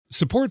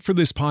Support for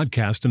this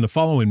podcast and the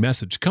following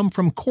message come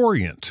from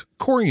Corient.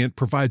 Corient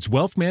provides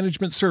wealth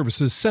management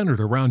services centered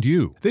around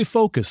you. They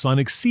focus on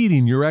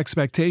exceeding your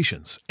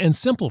expectations and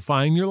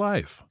simplifying your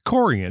life.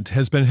 Corient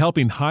has been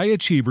helping high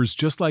achievers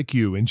just like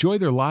you enjoy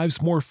their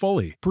lives more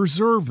fully,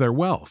 preserve their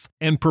wealth,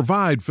 and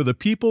provide for the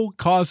people,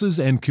 causes,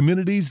 and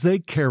communities they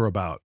care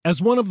about. As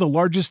one of the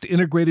largest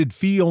integrated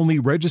fee-only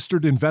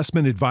registered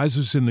investment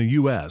advisors in the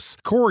U.S.,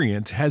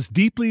 Corient has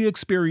deeply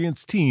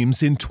experienced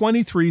teams in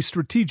 23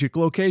 strategic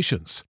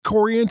locations.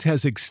 Corient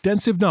has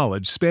extensive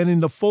knowledge spanning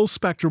the full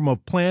spectrum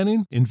of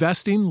planning,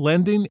 investing,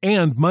 lending,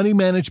 and money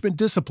management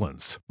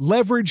disciplines.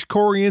 Leverage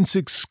Corient's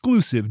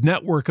exclusive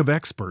network of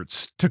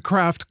experts to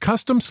craft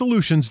custom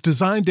solutions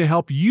designed to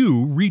help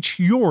you reach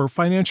your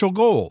financial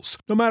goals,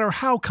 no matter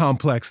how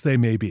complex they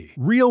may be.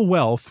 Real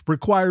wealth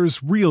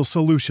requires real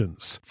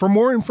solutions. For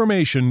more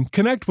information,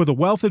 connect with a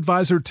wealth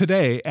advisor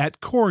today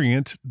at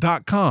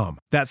Corient.com.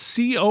 That's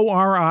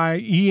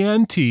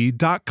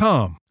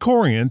Corient.com.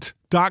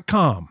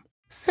 Corient.com.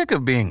 Sick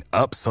of being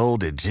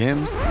upsold at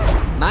gyms?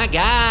 My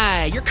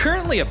guy, you're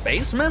currently a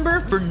base member?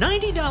 For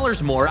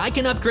 $90 more, I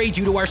can upgrade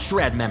you to our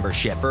Shred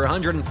membership. For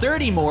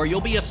 $130 more,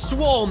 you'll be a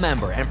Swole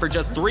member. And for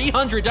just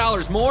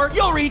 $300 more,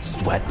 you'll reach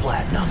Sweat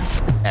Platinum.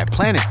 At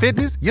Planet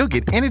Fitness, you'll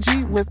get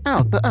energy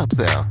without the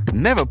upsell.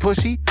 Never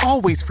pushy,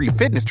 always free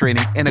fitness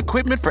training and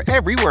equipment for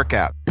every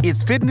workout.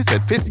 It's fitness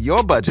that fits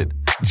your budget.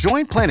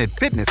 Join Planet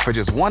Fitness for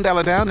just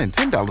 $1 down and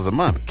 $10 a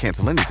month.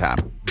 Cancel anytime.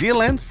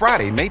 Deal ends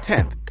Friday, May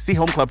 10th. See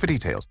Home Club for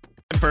details.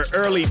 For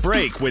Early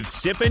Break with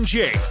Sip and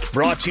Jake,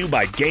 brought to you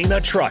by Gaina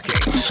Trucking.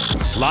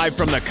 Live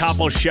from the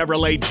Coppel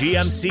Chevrolet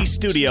GMC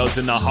studios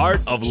in the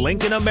heart of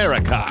Lincoln,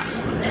 America.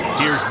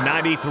 Here's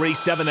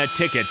 93.7 The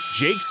Ticket's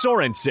Jake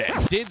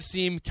Sorensen. Did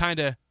seem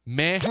kind of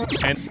meh.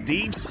 And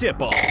Steve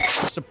Sipple.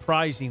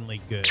 Surprisingly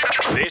good.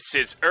 This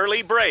is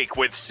Early Break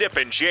with Sip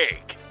and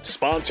Jake,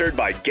 sponsored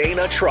by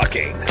Gaina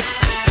Trucking.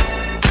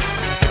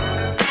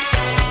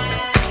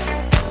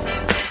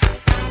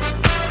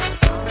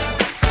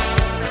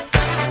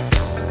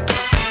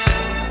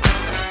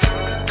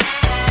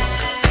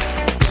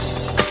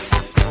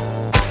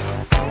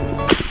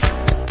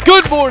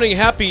 Good morning,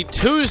 happy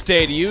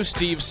Tuesday to you,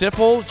 Steve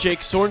Sipple, Jake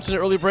Sorensen.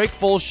 Early break,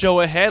 full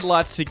show ahead,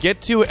 lots to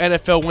get to.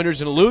 NFL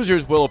winners and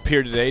losers will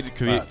appear today.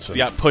 It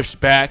got pushed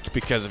back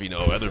because of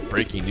other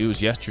breaking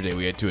news yesterday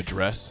we had to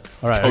address.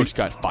 All right, Coach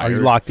got fired. Are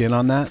you locked in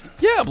on that?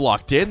 Yeah, I'm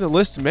locked in. The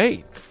list's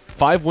made.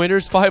 5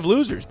 winners, 5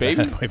 losers,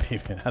 baby.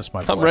 That's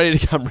my. I'm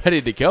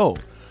ready to go.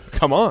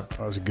 Come on.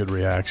 That was a good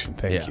reaction.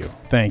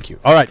 Thank you.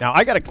 All right, now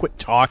I got to quit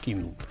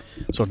talking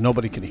so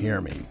nobody can hear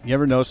me. You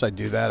ever notice I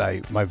do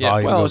that? My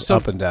volume goes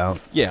up and down.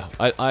 Yeah,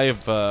 I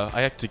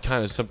have to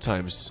kind of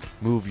sometimes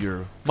move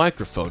your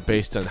microphone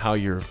based on how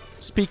you're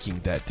speaking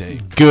that day.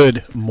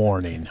 Good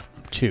morning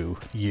to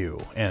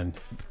you and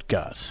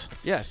Gus.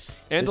 Yes,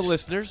 and the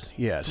listeners.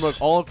 Yes,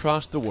 from all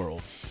across the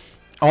world.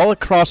 All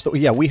across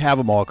we have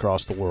them all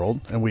across the world,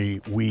 and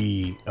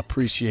we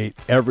appreciate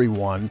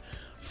everyone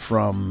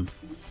from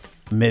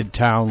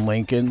Midtown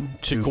Lincoln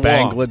to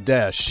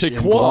Bangladesh to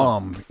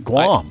Guam.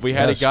 Guam. I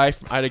had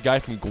a guy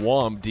from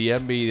Guam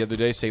DM me the other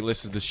day saying,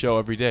 "Listen to the show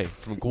every day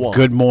from Guam."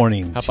 Good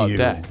morning. How about you.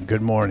 that?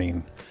 Good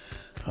morning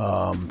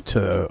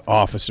to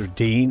Officer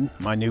Dean,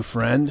 my new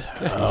friend.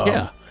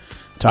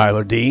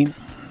 Tyler Dean.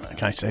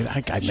 Can I say that?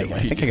 I think I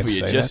can say that.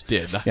 You just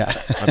did. Yeah.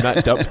 I'm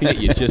not dumping it.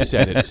 You just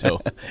said it.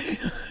 So,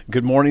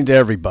 good morning to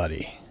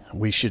everybody.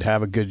 We should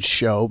have a good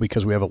show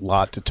because we have a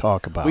lot to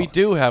talk about. We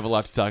do have a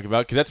lot to talk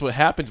about because that's what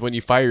happens when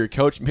you fire your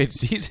coach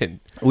mid-season.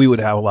 We would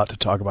have a lot to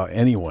talk about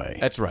anyway.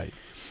 That's right.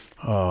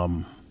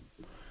 You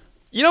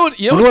know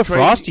what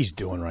Frosty's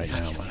doing right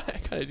now?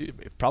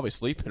 Probably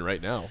sleeping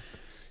right now.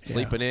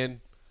 Sleeping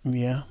in.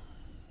 Yeah.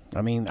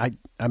 I mean,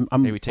 I'm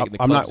maybe taking the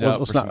clubs out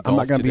for some golf I'm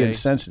not going to be today.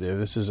 insensitive.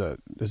 This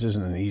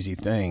isn't an easy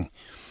thing.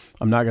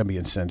 I'm not going to be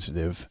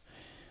insensitive.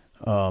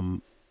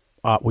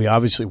 We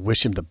obviously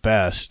wish him the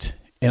best.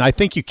 And I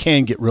think you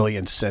can get really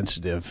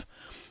insensitive,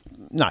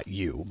 not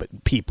you,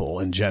 but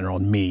people in general,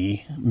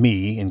 me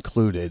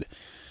included,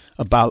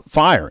 about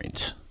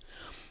firings.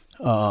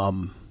 You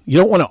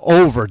don't want to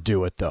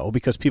overdo it, though,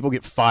 because people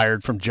get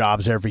fired from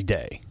jobs every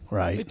day,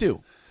 right? They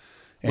do.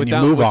 And you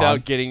move without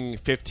on. getting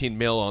 $15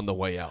 million on the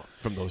way out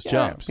from those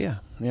jobs. Yeah.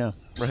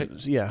 Right?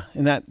 Yeah,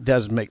 and that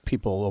does make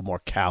people a little more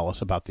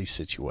callous about these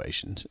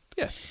situations.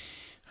 Yes.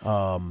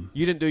 You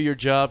didn't do your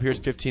job, here's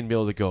 $15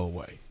 million to go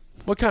away.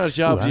 What kind of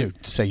job do you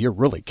say? You're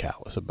really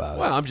callous about it.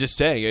 Well, I'm just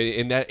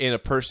saying, in a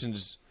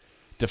person's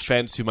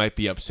defense who might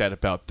be upset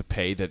about the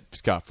pay that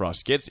Scott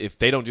Frost gets, if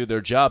they don't do their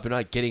job, they're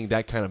not getting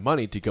that kind of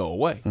money to go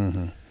away.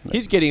 Mm-hmm.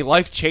 He's getting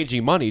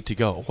life-changing money to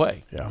go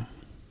away. Yeah,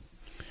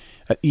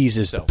 that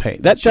eases the pain.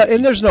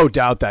 And there's no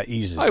doubt that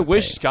eases. I the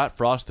wish pain. Scott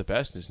Frost the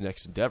best in his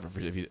next endeavor,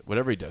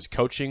 whatever he does,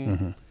 coaching.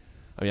 Mm-hmm.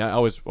 I mean, I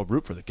always will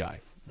root for the guy.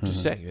 I'm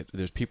just saying that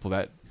there's people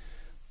that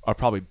are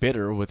probably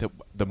bitter with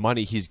the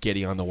money he's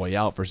getting on the way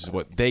out versus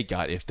what they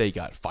got if they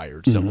got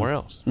fired somewhere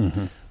else.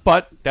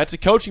 But that's a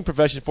coaching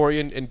profession for you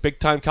in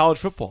big-time college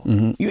football.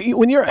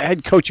 When you're a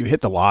head coach, you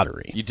hit the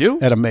lottery. You do?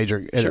 At a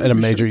major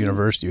Sure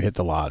university, you hit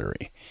the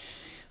lottery.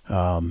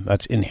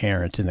 That's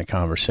inherent in the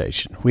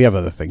conversation. We have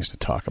other things to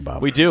talk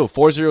about. We do.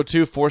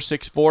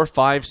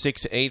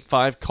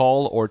 402-464-5685.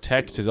 Call or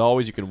text. As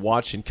always, you can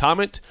watch and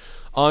comment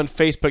on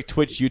Facebook,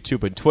 Twitch,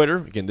 YouTube, and Twitter.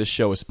 Again, this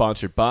show is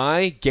sponsored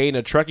by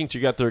Gaina Trucking.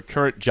 Check out their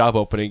current job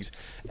openings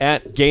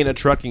at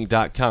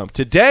GainaTrucking.com.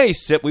 Today,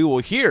 Sip, we will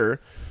hear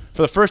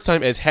for the first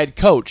time as head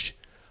coach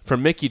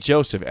from Mickey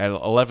Joseph at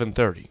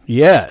 11:30.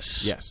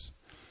 Yes.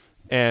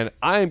 And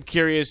I'm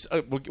curious.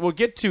 We'll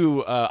get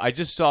to. I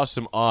just saw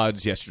some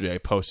odds yesterday I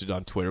posted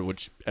on Twitter,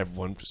 which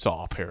everyone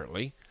saw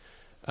apparently.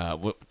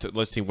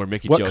 Let's see where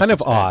Mickey Joseph's What kind of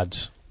at.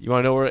 odds? You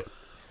want to know where?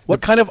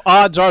 What kind of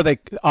odds are they?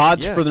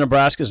 Odds Yeah. for the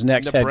Nebraska's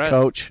next head Nebraska.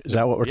 coach? Is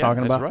that what we're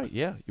talking about? That's right.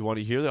 Yeah. You want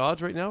to hear the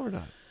odds right now or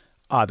not?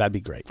 That'd be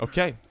great.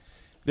 Okay.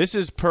 This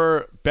is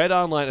per Bet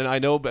Online, and I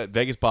know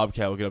Vegas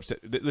Bobcat will get upset.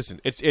 Listen,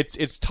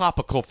 it's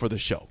topical for the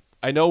show.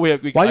 I know we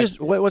have.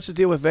 What's the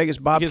deal with Vegas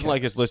He Bobcat? doesn't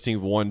like us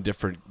listing one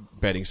different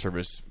betting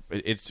service.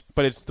 But it's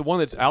the one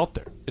that's out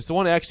there. It's the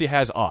one that actually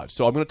has odds.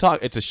 So I'm going to talk.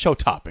 It's a show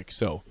topic.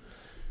 So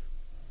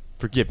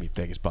forgive me,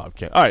 Vegas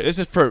Bobcat. All right, this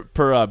is per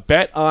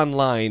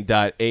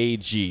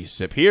betonline.ag.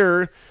 Sip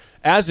here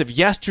as of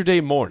yesterday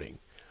morning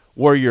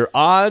were your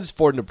odds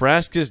for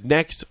Nebraska's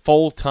next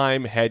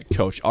full-time head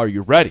coach. Are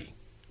you ready?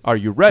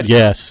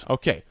 Yes.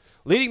 Okay.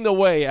 Leading the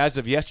way as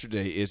of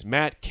yesterday is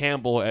Matt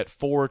Campbell at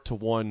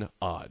 4-1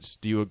 odds.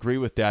 Do you agree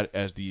with that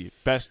as the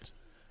best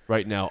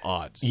right now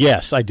odds?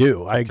 Yes, I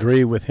do. I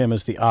agree with him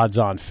as the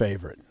odds-on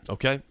favorite.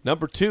 Okay.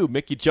 Number 2,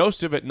 Mickey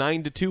Joseph at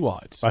 9-2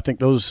 odds. I think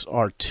those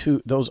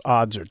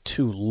odds are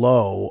too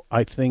low.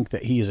 I think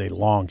that he is a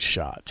long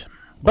shot,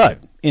 but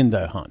in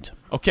the hunt.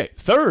 Okay.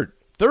 Third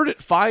at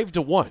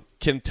 5-1,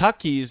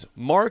 Kentucky's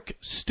Mark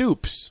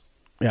Stoops.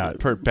 Yeah,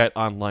 per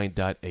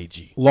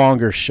betonline.ag.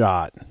 Longer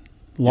shot.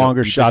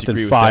 Longer shot than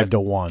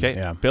 5-1. Okay.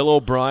 Yeah. Bill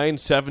O'Brien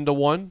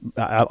 7-1.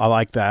 I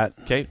like that.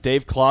 Okay.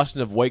 Dave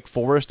Clawson of Wake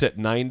Forest at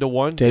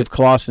 9-1. Dave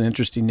Clawson,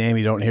 interesting name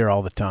you don't hear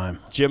all the time.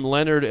 Jim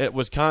Leonard at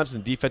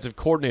Wisconsin, defensive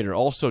coordinator,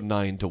 also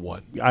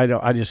 9-1.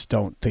 I just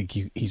don't think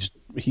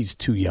he's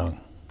too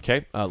young.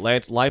 Okay.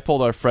 Lance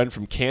Leipold, our friend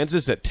from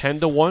Kansas, at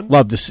 10-1.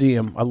 Love to see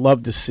him. I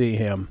love to see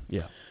him.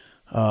 Yeah.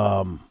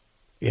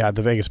 Yeah,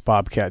 the Vegas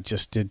Bobcat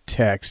just did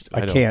text.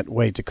 I can't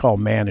wait to call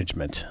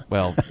management.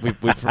 Well,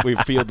 we've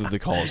fielded the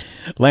calls.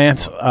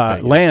 Lance,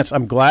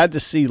 I'm glad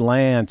to see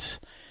Lance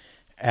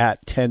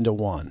at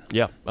 10-1.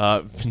 Yeah.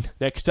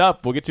 Next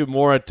up, we'll get to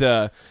more at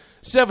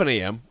 7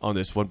 a.m. on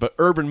this one. But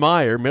Urban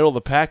Meyer, middle of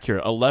the pack here,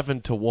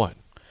 11-1.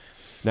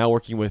 Now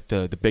working with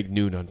the big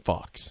noon on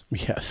Fox.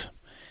 Yes.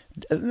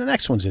 The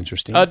next one's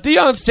interesting.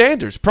 Deion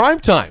Sanders,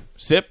 primetime,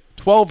 Sip,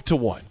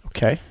 12-1.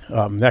 Okay.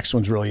 Next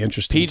one's really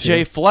interesting.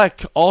 PJ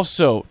Fleck,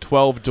 also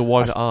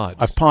 12-1 odds.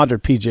 I've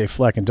pondered PJ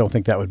Fleck and don't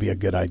think that would be a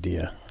good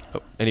idea.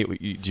 Anyway,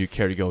 do you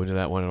care to go into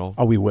that one at all?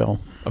 Oh, we will.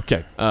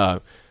 Okay.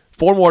 4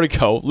 more to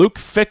go. Luke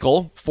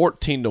Fickell,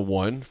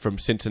 14-1 from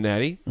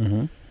Cincinnati.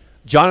 Mm-hmm.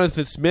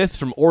 Jonathan Smith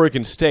from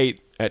Oregon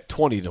State at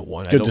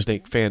 20-1. I don't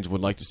think fans would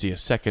like to see a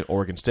second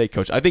Oregon State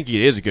coach. I think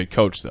he is a good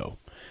coach, though.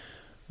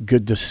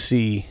 Good to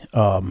see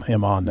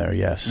him on there,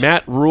 yes.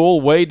 Matt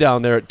Rule way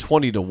down there at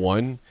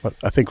 20-1. But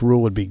I think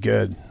Rule would be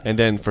good. And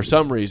then for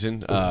some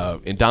reason,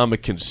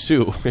 Ndamukong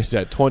Suh is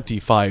at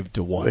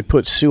 25-1. They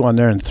put Sue on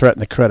there and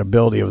threatened the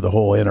credibility of the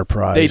whole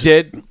enterprise. They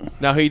did.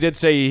 Now, he did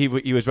say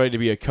he was ready to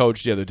be a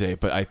coach the other day,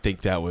 but I think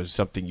that was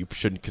something you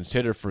shouldn't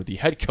consider for the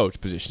head coach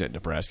position at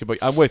Nebraska. But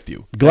I'm with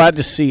you. Glad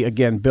to see,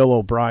 again, Bill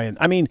O'Brien.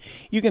 I mean,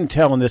 you can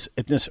tell in this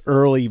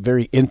early,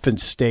 very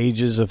infant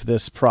stages of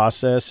this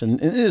process,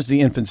 and it is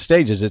the infant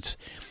stages. It's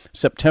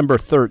September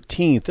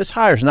 13th. This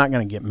hire's not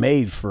going to get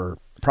made for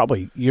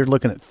probably, you're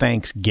looking at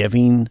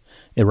Thanksgiving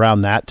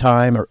around that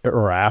time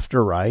or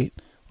after, right?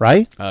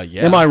 Right?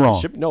 Yeah. Am I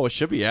wrong? It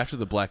should be after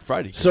the Black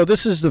Friday. So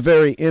this is the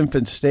very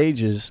infant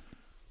stages,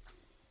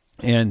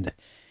 and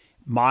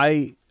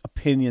my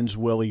opinions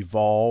will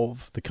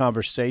evolve. The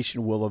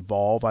conversation will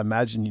evolve. I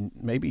imagine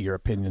maybe your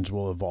opinions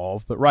will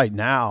evolve. But right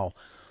now,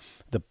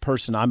 the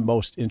person I'm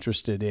most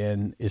interested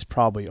in is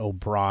probably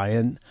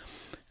O'Brien,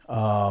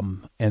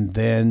 and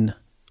then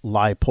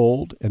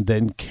Leipold, and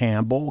then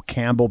Campbell.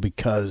 Campbell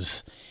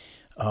because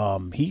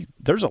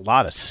there's a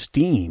lot of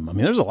steam. I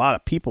mean, there's a lot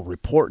of people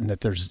reporting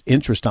that there's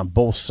interest on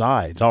both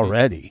sides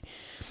already.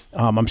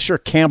 I'm sure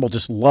Campbell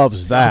just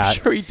loves that.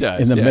 I'm sure he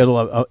does. In the middle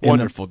of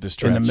wonderful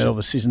distraction. In the middle of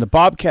the season, the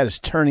Bobcat is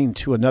turning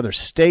to another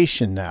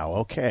station now.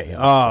 Okay.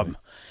 I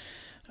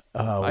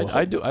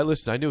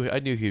listened. I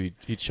knew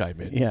he'd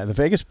chime in. Yeah, the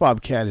Vegas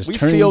Bobcat is we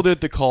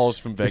fielded the calls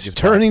from Vegas. It's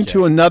turning Bobcat.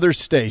 to another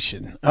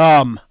station.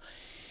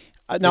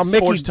 Now, it's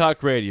Mickey, Sports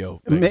Talk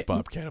Radio, Vegas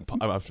Bobcat.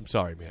 I'm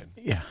sorry, man.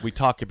 Yeah, we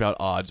talk about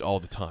odds all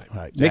the time.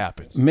 Right. It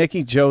happens.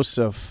 Mickey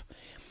Joseph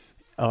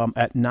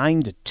at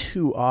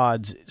 9-2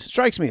 odds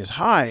strikes me as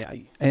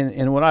high.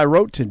 And what I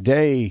wrote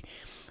today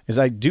is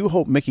I do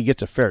hope Mickey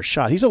gets a fair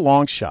shot. He's a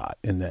long shot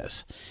in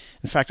this.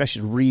 In fact, I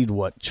should read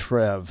what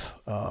Trev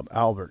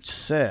Albert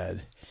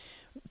said.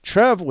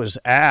 Trev was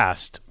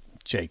asked,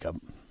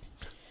 Jacob,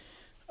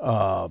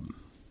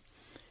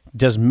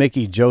 does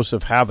Mickey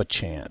Joseph have a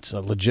chance,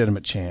 a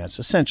legitimate chance?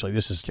 Essentially,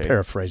 this is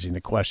paraphrasing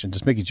the question.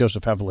 Does Mickey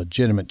Joseph have a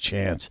legitimate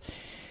chance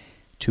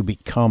to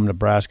become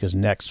Nebraska's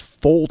next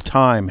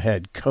full-time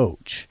head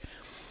coach?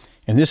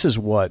 And this is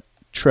what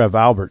Trev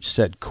Albert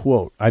said,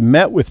 quote, I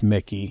met with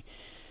Mickey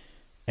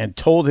and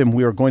told him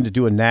we were going to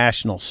do a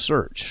national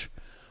search.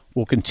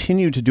 We'll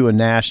continue to do a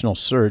national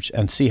search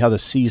and see how the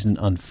season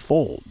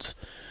unfolds.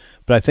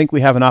 But I think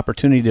we have an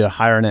opportunity to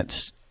hire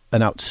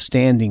an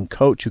outstanding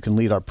coach who can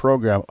lead our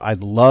program.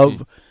 I'd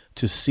love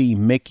to see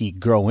Mickey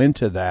grow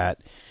into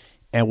that,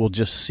 and we'll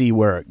just see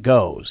where it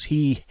goes.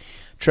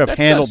 Trev That's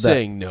handled not that.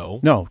 Saying no.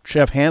 No,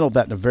 Trev handled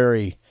that in a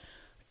very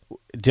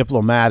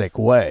diplomatic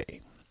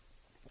way.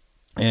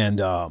 And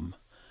no,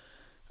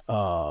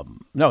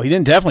 he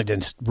definitely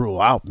didn't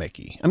rule out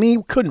Mickey. I mean,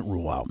 he couldn't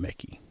rule out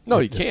Mickey. No,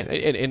 he can't.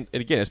 And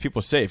again, as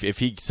people say, if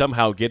he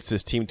somehow gets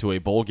this team to a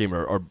bowl game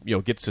or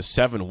gets to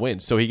 7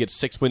 wins, so he gets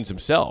 6 wins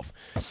himself,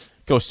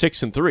 go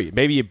 6-3.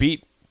 Maybe you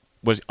beat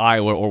was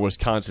Iowa or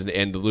Wisconsin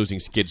and the losing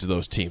skids of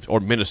those teams, or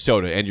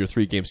Minnesota and your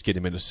 3-game skid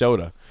to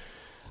Minnesota.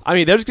 I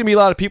mean, there's going to be a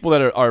lot of people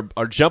that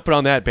are jumping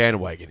on that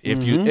bandwagon.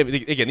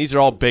 Again, these are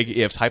all big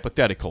ifs,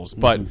 hypotheticals,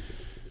 but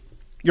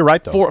you're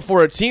right though.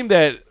 For a team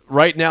that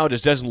right now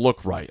just doesn't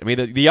look right. I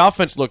mean, the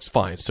offense looks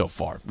fine so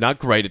far, not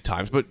great at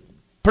times, but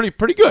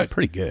pretty good.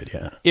 Pretty good,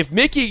 yeah. If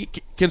Mickey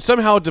can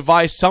somehow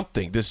devise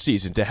something this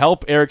season to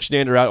help Eric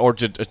Shenander out, or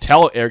to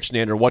tell Eric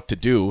Shenander what to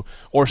do,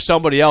 or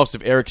somebody else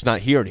if Eric's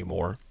not here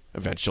anymore,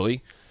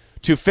 eventually,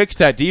 to fix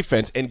that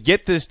defense and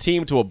get this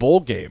team to a bowl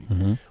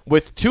game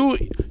with two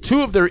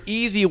of their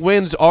easy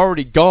wins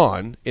already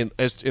gone in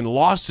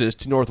losses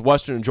to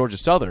Northwestern and Georgia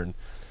Southern,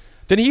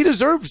 then he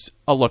deserves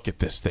a look at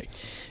this thing.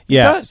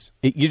 Yeah, he does.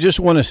 You just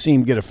want to see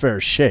him get a fair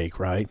shake,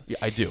 right? Yeah,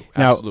 I do.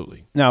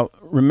 Absolutely. Now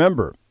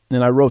remember,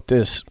 and I wrote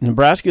this,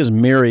 Nebraska's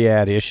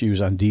myriad issues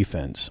on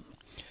defense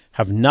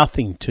have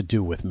nothing to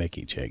do with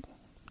Mickey, Jake.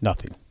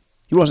 Nothing.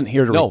 He wasn't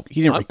here to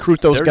he didn't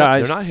recruit those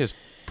guys. They're not his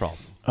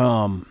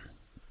problem.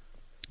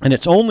 And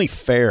it's only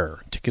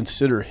fair to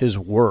consider his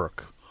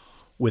work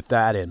with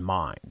that in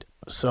mind.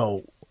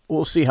 So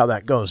we'll see how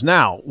that goes.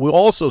 Now, we'll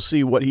also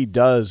see what he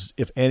does,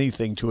 if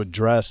anything, to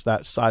address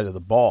that side of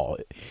the ball.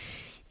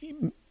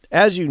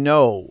 As you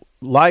know,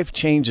 life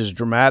changes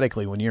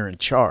dramatically when you're in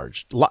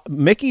charge.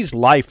 Mickey's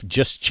life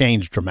just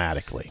changed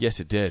dramatically. Yes,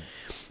 it did.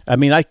 I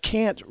mean, I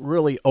can't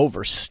really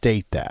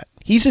overstate that.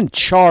 He's in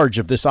charge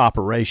of this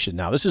operation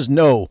now. This is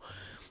no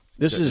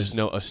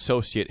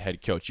associate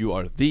head coach. You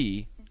are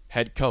the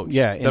head coach.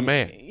 Yeah, the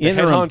man, the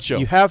interim, head honcho.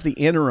 You have the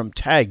interim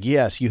tag.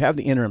 Yes, you have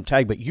the interim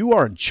tag, but you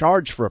are in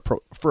charge for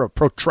a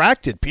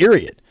protracted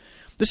period.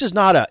 This is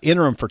not an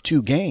interim for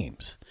 2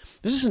 games.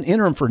 This is an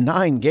interim for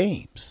 9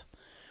 games.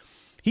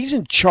 He's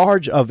in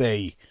charge of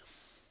a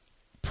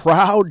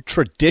proud,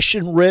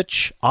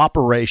 tradition-rich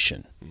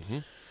operation. Mm-hmm.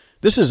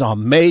 This is a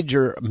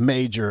major,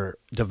 major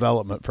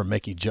development for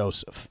Mickey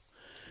Joseph.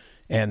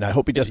 And I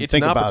hope he doesn't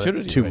think about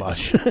it too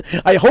much.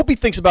 I hope he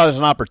thinks about it as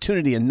an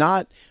opportunity and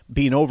not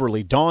being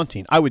overly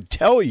daunting. I would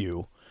tell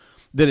you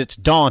that it's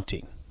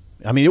daunting.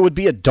 I mean, it would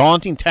be a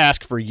daunting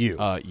task for you.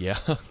 Yeah.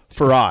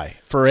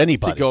 For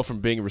anybody. To go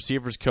from being a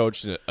receivers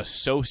coach to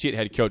associate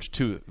head coach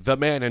to the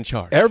man in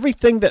charge.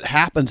 Everything that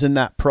happens in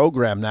that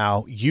program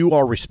now, you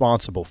are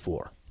responsible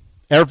for.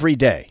 Every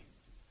day.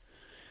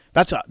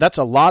 That's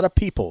a lot of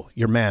people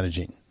you're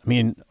managing. I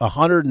mean,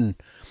 100 and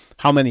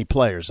how many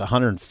players?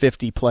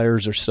 150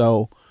 players or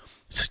so,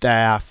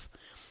 staff.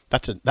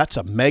 That's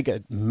a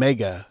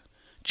mega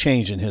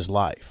change in his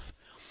life.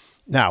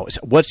 Now,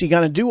 what's he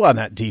going to do on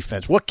that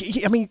defense?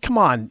 I mean, come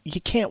on.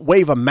 You can't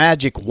wave a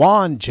magic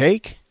wand,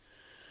 Jake.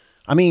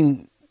 I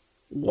mean,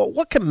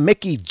 what can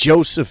Mickey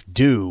Joseph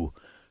do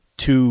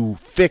to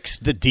fix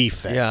the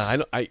defense?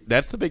 Yeah,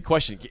 that's the big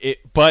question.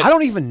 But I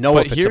don't even know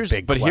if it's a big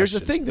question. But here's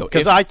the thing, though.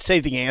 Because I'd say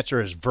the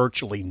answer is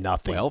virtually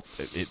nothing. Well,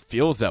 it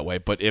feels that way.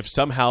 But if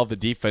somehow the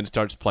defense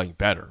starts playing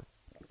better,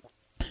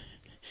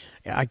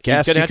 I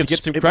guess he's going to have to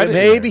get some credit.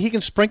 Maybe he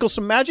can sprinkle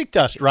some magic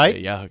dust, right?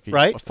 Yeah,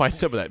 right. Find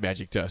some of that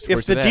magic dust.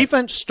 If the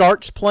defense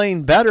starts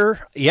playing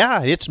better,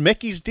 yeah, it's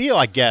Mickey's deal,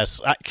 I guess.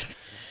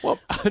 What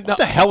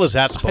the hell is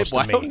that supposed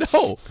to mean? I don't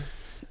know.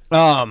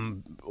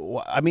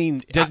 I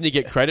mean, doesn't he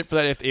get credit for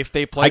that if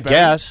they play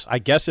better? I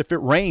guess if it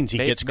rains, he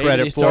gets credit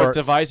maybe they start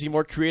devising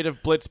more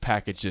creative blitz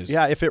packages.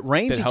 Yeah, if it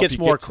rains, he gets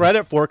more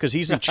credit for it because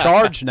he's in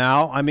charge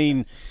now. I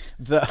mean,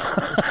 he's the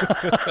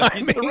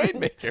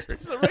rainmaker.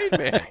 He's the rain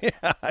man.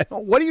 Yeah,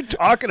 what are you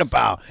talking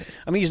about?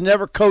 I mean, he's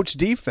never coached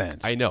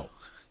defense. I know.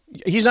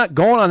 He's not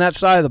going on that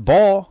side of the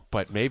ball.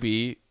 But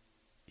maybe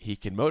he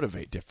can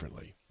motivate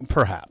differently.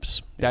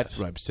 Perhaps. That's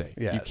what I'm saying.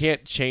 Yes. You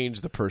can't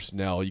change the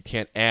personnel. You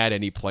can't add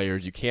any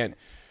players. You can't.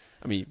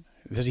 I mean,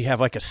 does he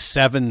have like a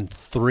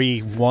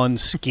 7-3-1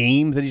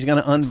 scheme that he's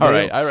going to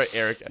unveil? All right,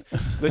 Eric.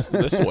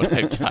 Listen to this one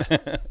I've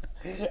got.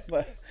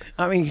 But,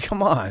 I mean,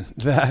 come on.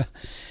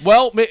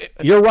 Well,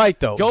 you're right,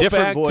 though. Go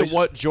Different back voice. to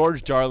what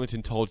George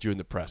Darlington told you in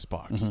the press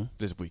box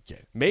this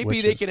weekend. Maybe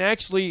Which they is? can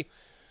actually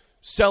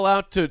sell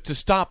out to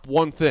stop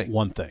one thing.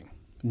 One thing.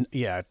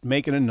 Yeah,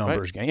 making a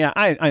numbers game. Yeah,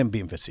 I am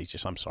being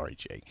facetious. I'm sorry,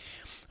 Jake.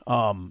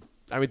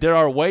 I mean, there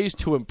are ways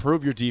to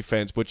improve your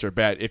defense, which are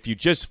bad. If you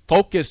just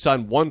focus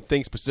on one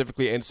thing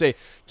specifically and say,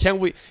 if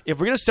we're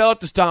going to sell out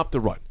to stop the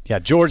run, Yeah,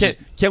 George.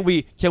 can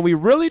we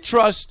really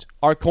trust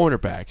our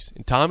cornerbacks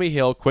and Tommy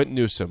Hill, Quentin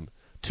Newsome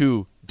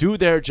to do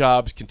their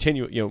jobs,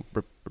 continue,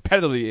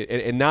 repetitively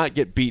and not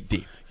get beat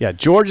deep? Yeah,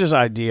 George's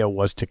idea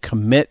was to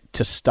commit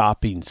to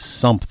stopping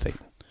something.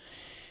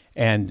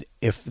 And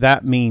if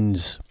that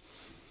means,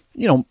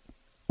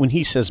 when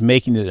he says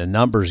making it a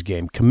numbers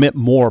game, commit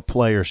more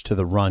players to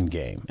the run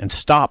game and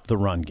stop the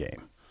run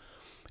game.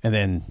 And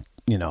then,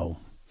 how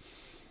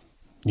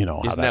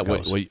Isn't that that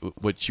goes.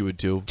 what you would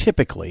do?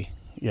 Typically,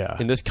 yeah.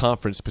 In this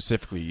conference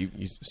specifically,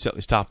 you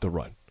stop the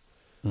run.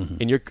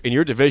 In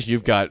your division,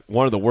 you've got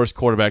one of the worst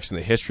quarterbacks in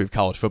the history of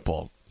college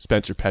football,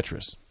 Spencer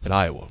Petras at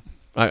Iowa.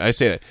 I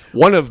say that.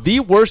 One of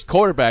the worst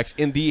quarterbacks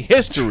in the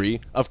history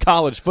of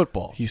college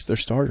football. He's their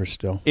starter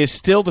still. Is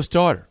still the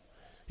starter.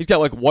 He's got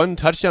like 1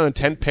 touchdown and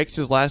 10 picks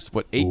his last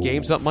 8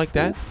 games, something like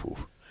that.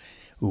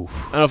 Ooh.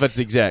 I don't know if that's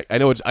exact. I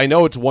know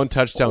it's 1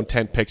 touchdown,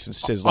 10 picks in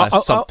his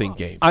last something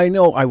games. I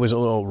know I was a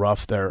little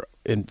rough there.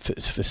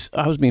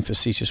 I was being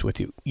facetious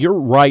with you. You're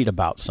right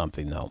about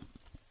something, though.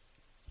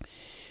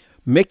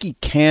 Mickey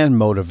can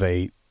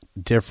motivate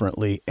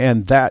differently,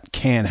 and that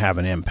can have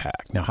an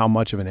impact. Now, how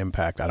much of an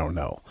impact, I don't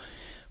know.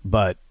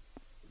 But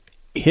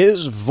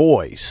his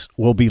voice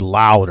will be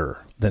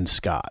louder than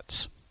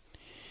Scott's.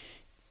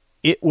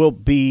 It will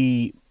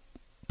be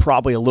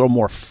probably a little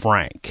more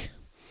frank.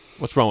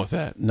 What's wrong with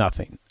that?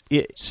 Nothing.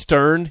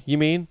 Stern, you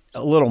mean?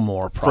 A little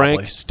more, probably.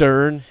 Frank,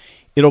 stern.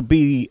 There'll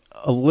be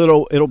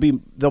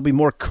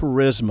more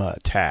charisma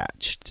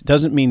attached.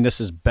 Doesn't mean this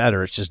is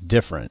better. It's just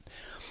different.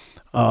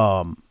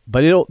 But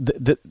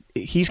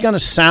he's going to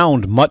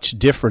sound much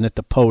different at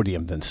the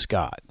podium than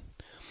Scott.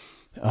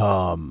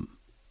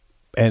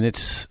 And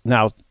it's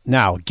now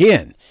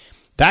again,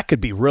 that could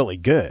be really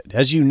good.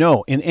 As you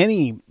know, in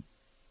any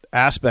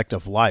aspect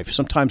of life,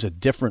 sometimes a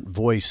different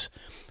voice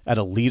at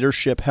a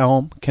leadership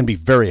helm can be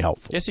very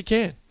helpful. Yes, he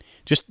can.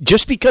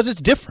 Just because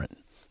it's different.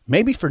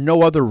 Maybe for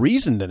no other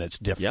reason than it's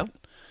different.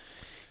 Yep.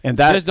 And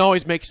that doesn't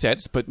always make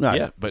sense, but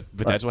right. but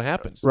that's what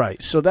happens.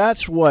 Right. So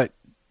that's what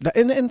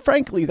and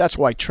frankly, that's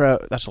why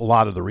that's a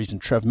lot of the reason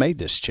Trev made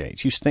this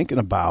change. He was thinking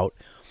about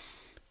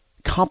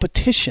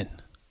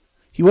competition.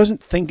 He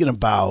wasn't thinking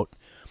about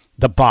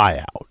the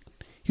buyout.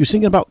 He was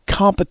thinking about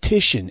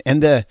competition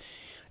and the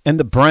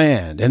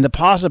brand and the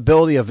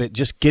possibility of it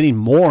just getting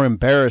more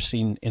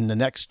embarrassing in the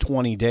next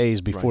 20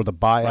 days before the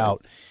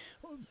buyout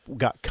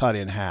got cut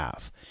in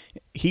half.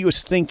 He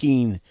was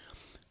thinking,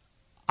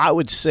 I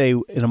would say,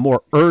 in a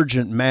more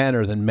urgent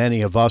manner than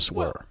many of us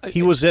were.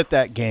 He was at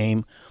that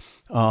game.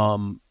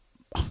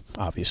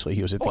 Obviously,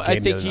 he was at the game. I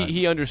think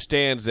he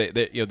understands that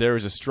there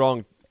is a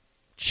strong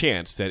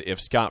chance that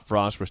if Scott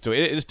Frost were still,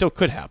 it still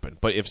could happen,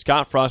 but if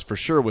Scott Frost for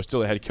sure was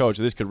still the head coach,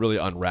 this could really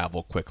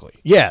unravel quickly.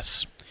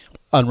 Yes.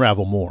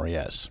 Unravel more,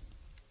 yes.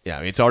 Yeah, I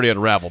mean, it's already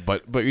unraveled,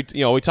 but we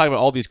talk about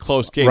all these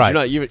close games.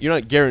 Right. You're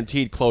not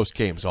guaranteed close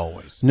games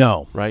always.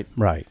 No. Right?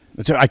 Right.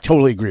 I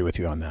totally agree with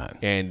you on that.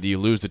 And you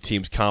lose the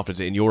team's confidence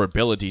in your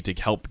ability to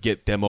help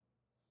get them over.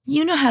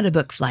 You know how to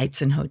book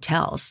flights and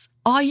hotels.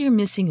 All you're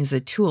missing is a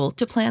tool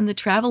to plan the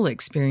travel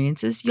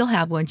experiences you'll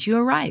have once you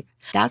arrive.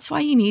 That's why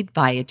you need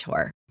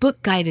Viator.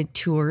 Book guided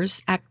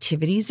tours,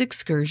 activities,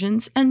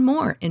 excursions, and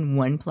more in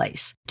one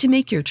place to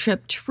make your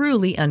trip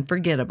truly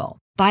unforgettable.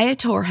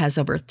 Viator has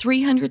over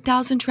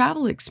 300,000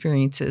 travel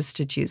experiences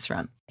to choose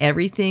from.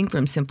 Everything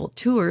from simple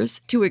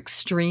tours to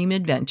extreme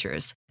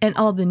adventures and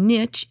all the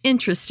niche,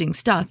 interesting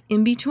stuff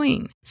in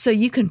between. So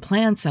you can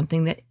plan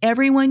something that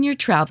everyone you're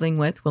traveling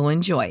with will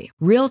enjoy.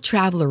 Real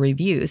traveler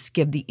reviews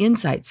give the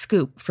inside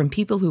scoop from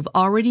people who've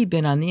already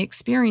been on the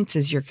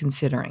experiences you're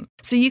considering.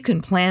 So you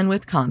can plan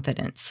with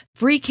confidence.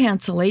 Free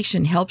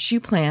cancellation helps you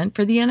plan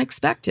for the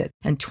unexpected.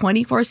 And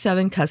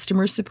 24/7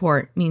 customer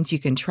support means you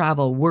can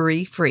travel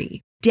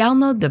worry-free.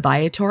 Download the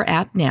Viator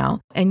app now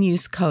and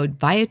use code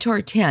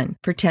Viator10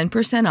 for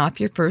 10% off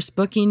your first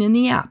booking in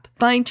the app.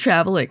 Find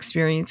travel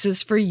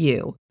experiences for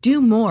you.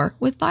 Do more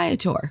with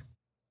Viator.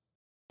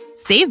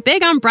 Save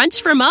big on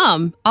brunch for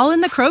mom, all in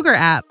the Kroger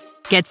app.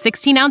 Get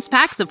 16-ounce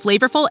packs of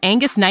flavorful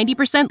Angus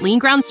 90% lean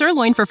ground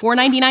sirloin for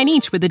 $4.99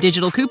 each with a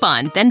digital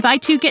coupon. Then buy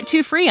 2, get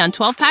 2 free on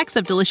 12 packs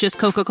of delicious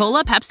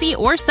Coca-Cola, Pepsi,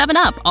 or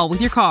 7-Up, all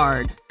with your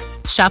card.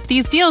 Shop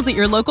these deals at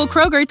your local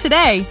Kroger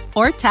today,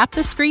 or tap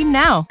the screen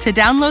now to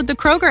download the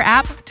Kroger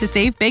app to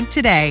save big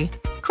today.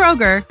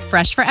 Kroger,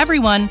 fresh for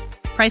everyone.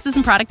 Prices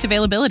and product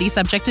availability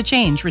subject to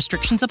change.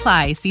 Restrictions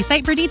apply. See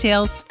site for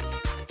details.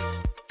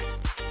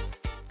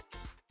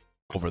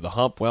 Over the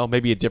hump? Well,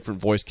 maybe a different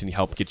voice can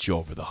help get you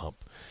over the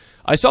hump.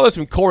 I saw this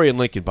from Corey in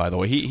Lincoln, by the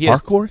way. He has,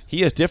 Corey?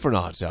 He has different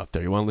odds out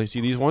there. You want to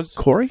see these ones?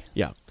 Corey?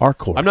 Yeah. Our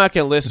Corey. I'm not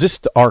going to list. Is this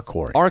the our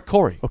Corey? Our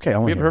Corey. Okay,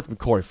 we haven't heard from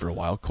Corey for a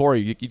while.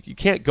 Corey, you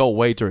can't go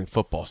away during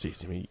football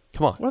season. I mean,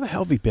 come on. Where the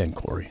hell have you been,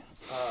 Corey?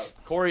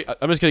 Corey,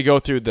 I'm just going to go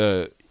through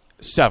the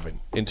 7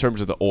 in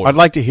terms of the order. I'd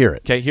like to hear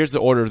it. Okay, here's the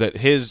order that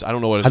his. I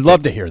don't know what. I'd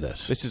love to hear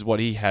this. This is what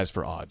he has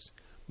for odds.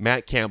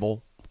 Matt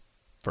Campbell,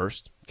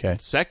 first. Okay.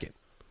 Second,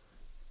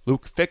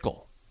 Luke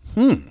Fickell.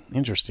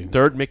 Interesting.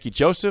 Third, Mickey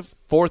Joseph.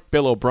 Fourth,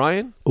 Bill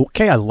O'Brien.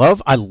 Okay, I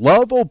love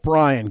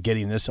O'Brien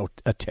getting this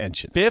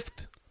attention.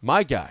 Fifth,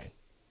 my guy.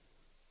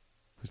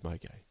 Who's my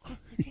guy?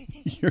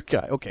 Your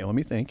guy. Okay, let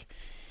me think.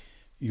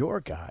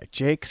 Your guy,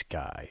 Jake's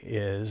guy,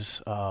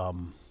 is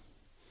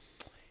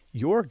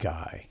your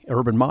guy,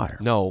 Urban Meyer.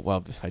 No,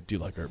 well, I do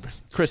like Urban.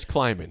 Chris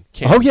Kleiman.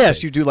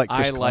 Yes, you do like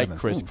Chris I Kleiman. like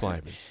Chris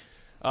Kleiman.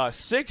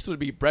 6 would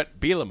be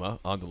Brett Bielema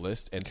on the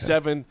list, and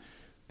 7,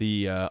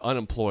 the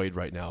unemployed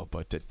right now,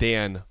 but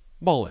Dan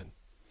Mullen.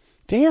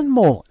 Dan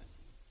Mullen.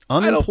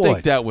 Unemployed. I don't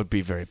think that would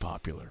be very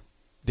popular.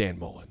 Dan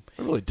Mullen.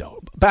 I really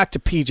don't. Back to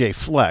PJ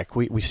Fleck.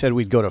 We said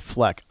we'd go to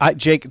Fleck.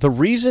 Jake, the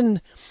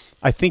reason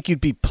I think you'd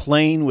be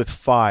playing with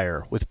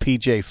fire with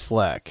PJ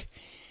Fleck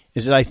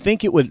is that I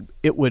think it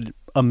would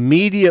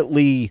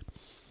immediately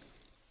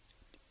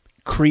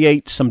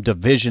create some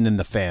division in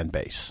the fan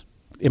base.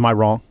 Am I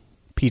wrong?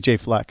 PJ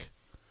Fleck?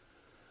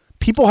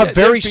 People have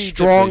very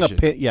strong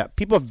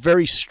people have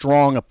very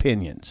strong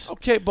opinions.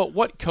 Okay, but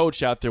what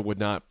coach out there would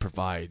not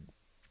provide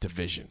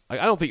division? I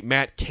don't think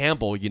Matt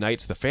Campbell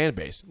unites the fan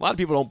base. A lot of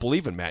people don't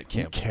believe in Matt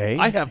Campbell. Okay.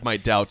 I have my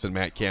doubts in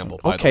Matt Campbell,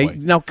 by the way. Okay,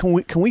 now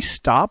can we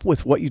stop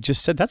with what you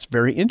just said? That's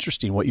very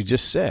interesting what you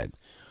just said.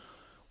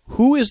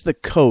 Who is the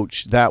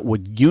coach that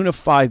would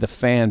unify the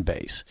fan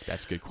base?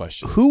 That's a good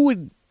question.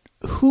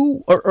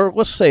 Or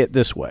let's say it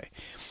this way.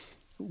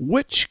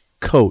 Which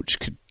coach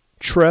could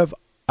Trev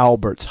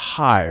Alberts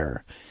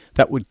hire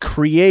that would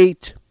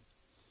create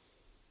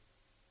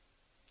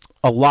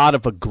a lot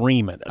of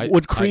agreement?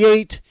 Would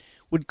create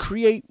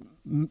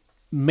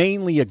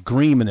mainly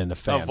agreement in the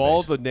fan base. Of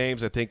all the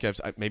names, I think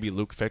maybe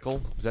Luke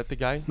Fickell. Is that the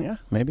guy? Yeah,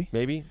 maybe.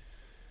 Maybe.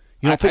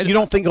 You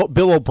don't think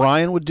Bill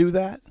O'Brien would do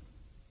that?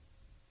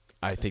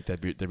 I think there'd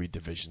be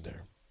division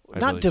there.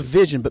 Not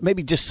division, but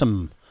maybe just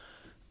some.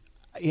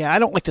 Yeah, I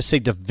don't like to say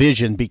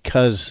division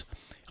because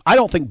I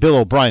don't think Bill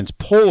O'Brien's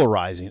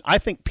polarizing. I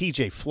think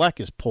PJ Fleck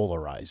is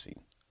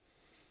polarizing.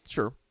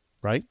 Sure.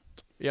 Right?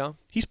 Yeah.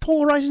 He's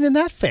polarizing in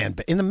that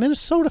in the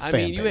Minnesota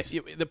fan base.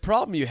 The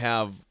problem you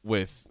have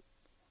with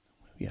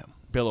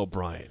Bill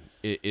O'Brien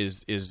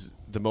is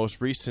the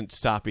most recent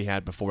stop he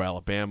had before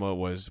Alabama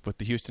was with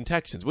the Houston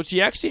Texans, which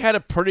he actually had a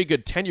pretty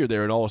good tenure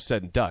there and all is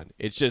said and done.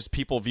 It's just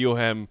people view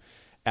him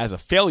as a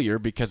failure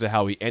because of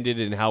how he ended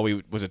and how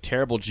he was a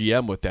terrible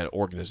GM with that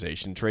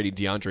organization, trading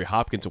DeAndre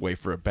Hopkins away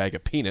for a bag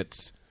of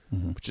peanuts,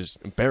 which is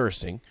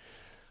embarrassing.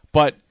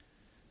 But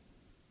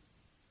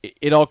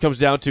it all comes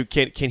down to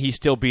can he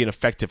still be an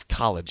effective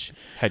college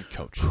head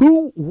coach?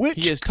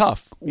 He is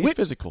tough. He's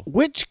physical.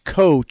 Which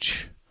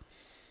coach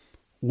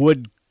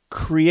would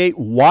create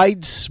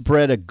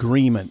widespread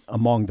agreement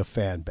among the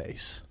fan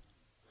base?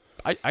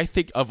 I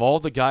think of all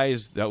the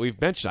guys that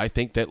we've mentioned, I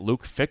think that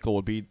Luke Fickell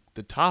would be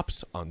the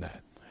tops on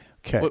that.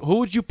 Okay. Who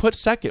would you put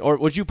second? Or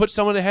would you put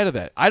someone ahead of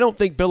that? I don't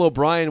think Bill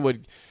O'Brien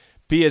would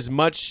be as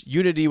much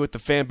unity with the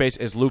fan base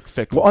as Luke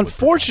Fickell. Well,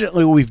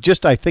 unfortunately, we've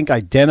just, I think,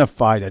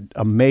 identified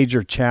a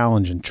major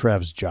challenge in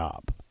Trev's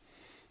job.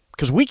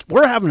 Because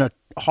we're having a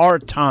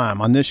hard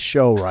time on this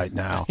show right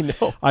now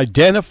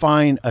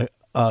identifying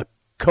a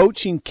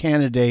coaching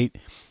candidate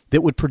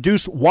that would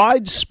produce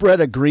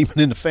widespread agreement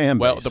in the fan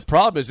base. Well, the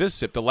problem is this,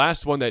 Sip. The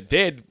last one that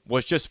did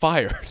was just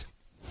fired.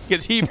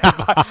 Because he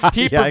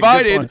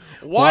provided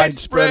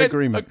widespread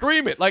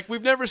agreement. Like,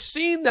 we've never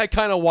seen that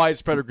kind of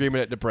widespread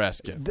agreement at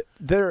Nebraska.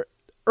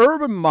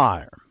 Urban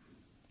Meyer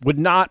would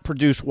not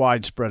produce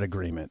widespread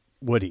agreement,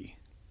 would he?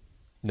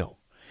 No.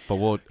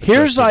 But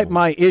here's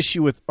my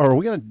issue with. Or are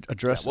we going to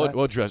address that?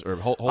 We'll address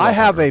Urban. Hold I on,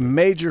 have a Urban.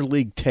 major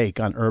league take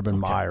on Urban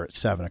Meyer at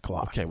 7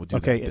 o'clock. Okay, we'll do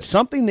that. Okay, it's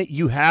something that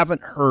you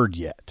haven't heard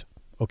yet.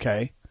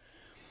 Okay,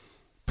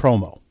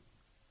 promo.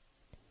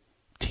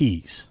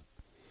 Tease.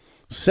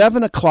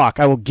 7 o'clock.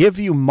 I will give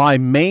you my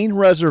main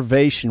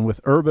reservation with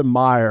Urban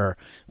Meyer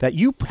that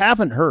you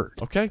haven't heard.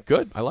 Okay,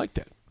 good. I like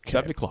that.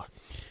 7 o'clock.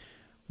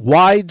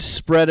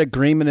 Widespread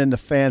agreement in the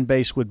fan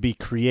base would be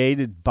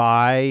created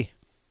by.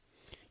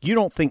 You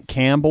don't think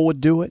Campbell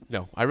would do it?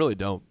 No, I really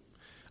don't.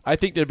 I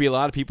think there'd be a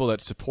lot of people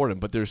that support him,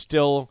 but there's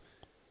still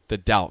the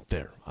doubt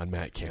there on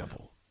Matt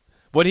Campbell.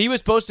 When he was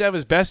supposed to have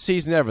his best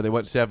season ever, they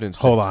went 7-6.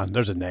 Hold on,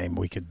 there's a name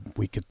we could.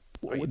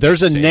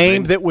 There's a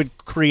name that would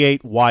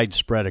create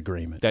widespread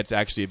agreement. That's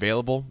actually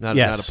available. Not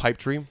a pipe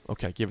dream.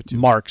 Okay, give it to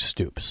Mark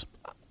Stoops.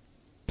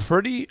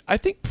 Pretty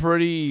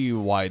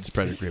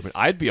widespread agreement.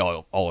 I'd be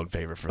all in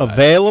favor for that.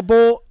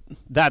 Available.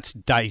 That's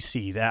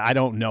dicey. I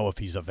don't know if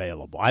he's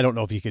available. I don't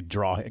know if you could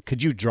draw.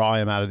 Could you draw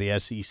him out of the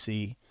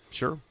SEC?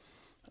 Sure.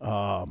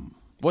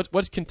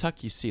 What's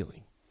Kentucky's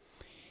ceiling?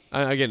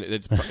 Again,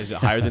 is it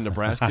higher than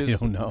Nebraska's? I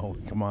don't know.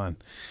 Come on.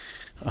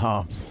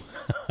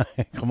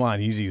 Come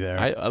on, easy there.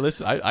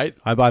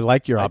 I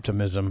like your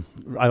optimism.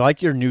 I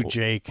like your new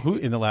Jake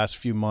in the last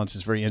few months.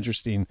 It's very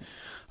interesting.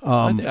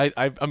 I'm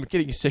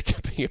getting sick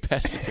of being a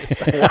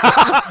pessimist.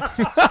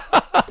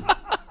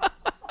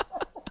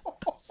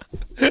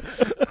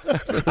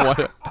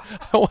 I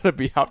want to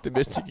be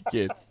optimistic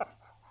again.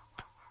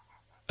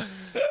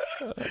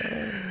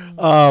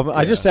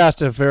 I just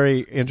asked a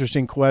very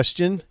interesting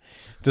question.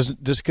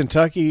 Does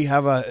Kentucky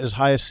have as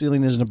high a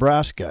ceiling as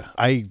Nebraska?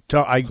 I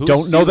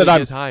don't know that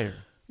I'm higher.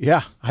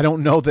 Yeah, I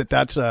don't know that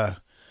that's an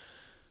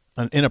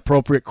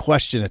inappropriate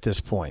question at this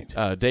point.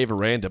 Dave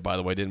Aranda, by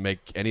the way, didn't make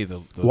any of the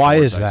Why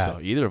boards is that? I saw,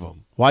 either of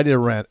them. Why did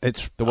Aranda?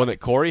 It's the one that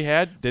Corey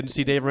had. Didn't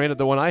see Dave Aranda.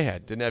 The one I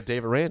had didn't have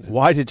Dave Aranda.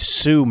 Why did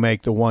Sue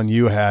make the one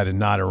you had and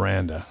not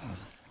Aranda?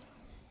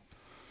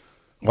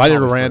 Why did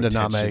Aranda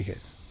not make it?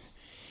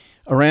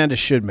 Aranda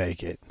should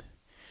make it,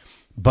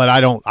 but I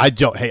don't.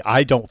 Hey,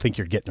 I don't think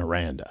you're getting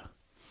Aranda.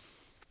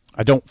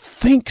 I don't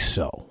think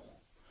so.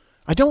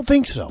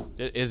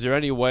 Is there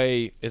any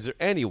way?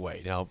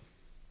 Now?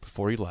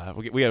 Before you laugh,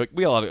 we have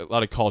a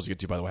lot of calls to get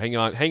to. By the way,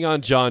 hang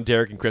on, John,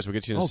 Derek, and Chris. We'll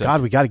get you in a second. Oh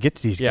God, we got to get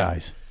to these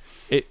guys.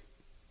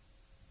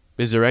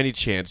 Is there any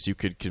chance you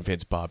could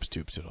convince Bob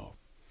Stoops at all?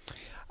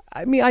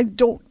 I mean,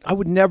 I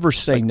would never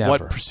say never.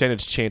 What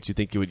percentage chance you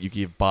think you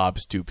give Bob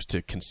Stoops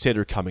to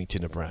consider coming to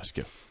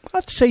Nebraska?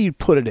 I'd say you'd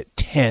put it at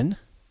 10,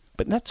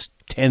 but that's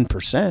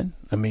 10%.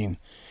 I mean,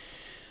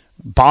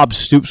 Bob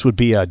Stoops would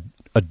be a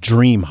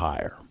dream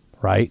hire,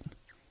 right?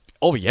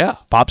 Oh yeah,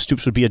 Bob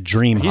Stoops would be a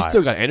dream hire. He's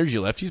still got energy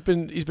left. He's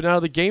been out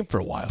of the game for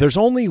a while. There's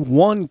only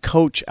one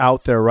coach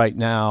out there right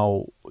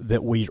now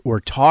that we're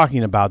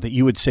talking about that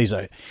you would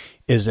say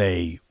is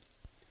a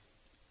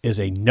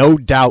no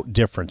doubt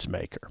difference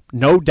maker.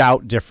 No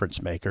doubt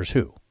difference makers.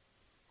 Who?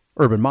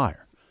 Urban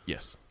Meyer.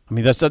 Yes. I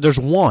mean there's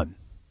one.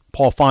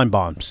 Paul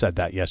Feinbaum said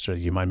that yesterday.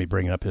 Do you mind me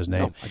bringing up his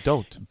name? No, I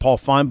don't. Paul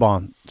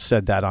Feinbaum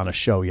said that on a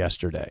show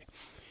yesterday.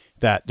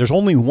 That there's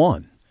only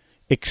one.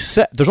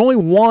 Except there's only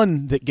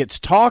one that gets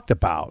talked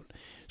about.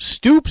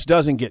 Stoops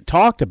doesn't get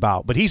talked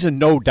about, but he's a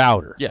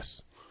no-doubter.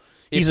 Yes.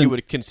 If you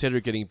would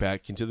consider getting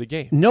back into the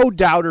game.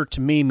 No-doubter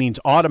to me means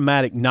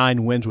automatic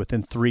 9 wins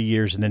within 3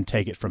 years and then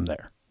take it from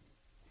there.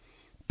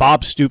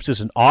 Bob Stoops is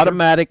an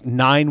automatic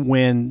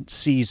 9-win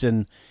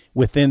season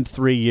within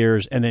 3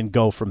 years and then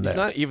go from there. He's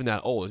not even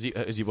that old.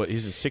 Is he what?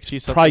 He's in 60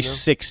 something? Probably now?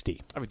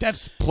 60. I mean,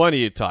 that's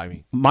plenty of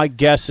timing. My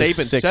guess is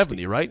Saban's 60.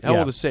 70, right? How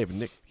old is Saban,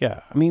 Nick?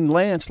 Yeah. I mean,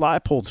 Lance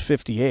Leipold's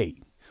 58.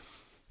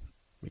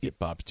 Let me get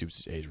Bob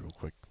Stoops' age real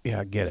quick.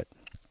 Yeah, I get it.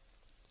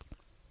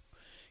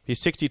 He's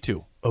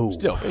 62. Oh,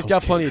 still, he's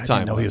got plenty of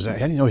time. I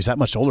didn't know he's that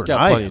much older he's got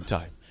than I plenty am. of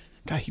time.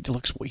 God, he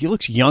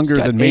looks younger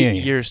than me.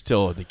 8 years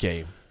still in the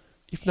game,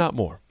 if not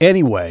more.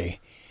 Anyway,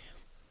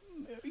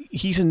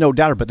 he's a no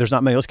doubter, but there's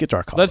not many. Let's get to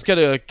our calls. Let's get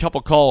a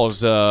couple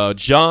calls.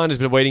 John has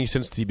been waiting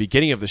since the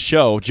beginning of the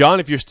show. John,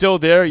 if you're still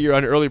there, you're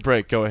on an early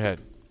break. Go ahead.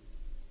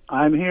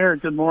 I'm here.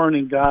 Good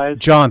morning, guys.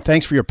 John,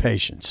 thanks for your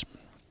patience.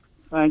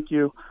 Thank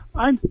you.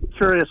 I'm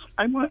curious.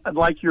 I'd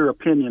like your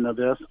opinion of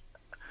this.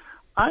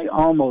 I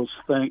almost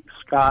think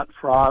Scott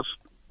Frost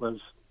was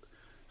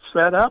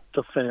set up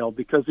to fail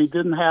because he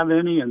didn't have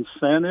any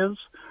incentives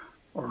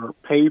or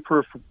pay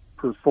per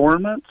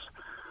performance.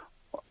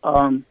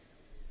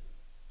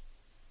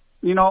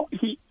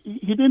 He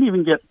didn't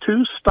even get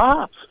 2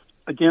 stops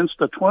against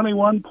a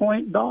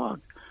 21-point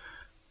dog.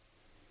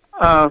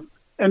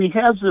 And he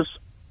has this.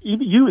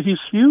 He's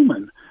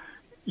human.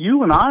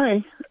 You and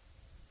I.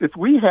 If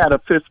we had a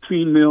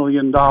 $15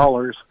 million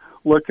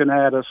looking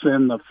at us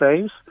in the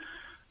face,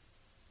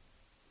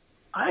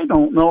 I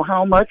don't know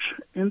how much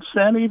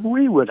incentive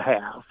we would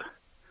have.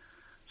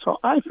 So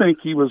I think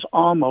he was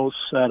almost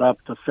set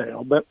up to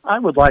fail, but I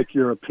would like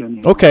your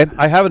opinion. Okay,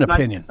 I have an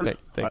opinion.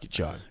 Thank you,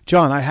 John.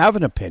 John, I have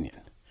an opinion.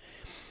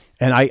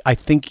 And I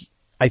think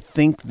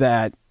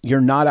that you're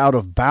not out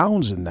of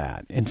bounds in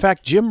that. In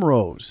fact, Jim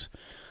Rose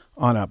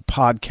on a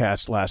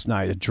podcast last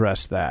night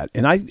addressed that.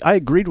 And I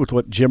agreed with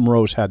what Jim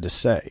Rose had to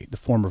say, the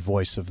former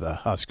voice of the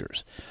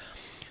Huskers.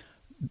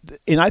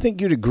 And I think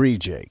you'd agree,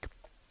 Jake.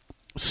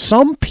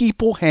 Some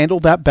people handle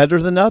that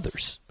better than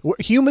others.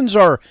 Humans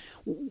are,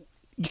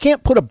 you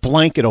can't put a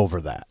blanket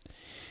over that.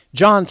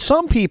 John,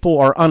 some people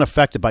are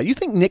unaffected by it. You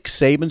think Nick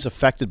Saban's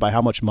affected by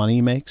how much money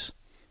he makes?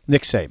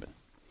 Nick Saban.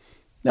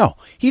 No,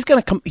 he's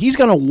going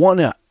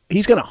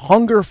to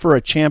hunger for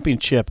a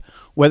championship,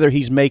 whether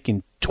he's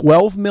making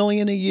 $12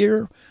 million a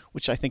year,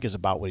 which I think is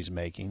about what he's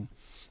making,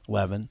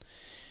 11,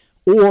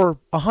 or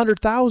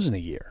 $100,000 a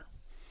year.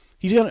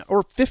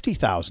 Or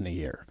 $50,000 a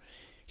year.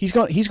 He's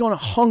going to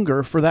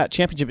hunger for that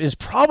championship. It's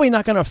probably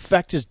not going to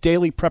affect his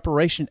daily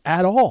preparation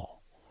at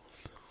all.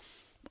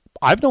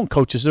 I've known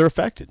coaches that are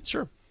affected.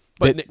 Sure.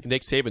 But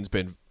Nick Saban's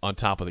been on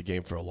top of the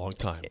game for a long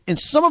time. And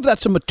some of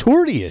that's a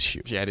maturity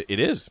issue. Yeah, it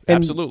is.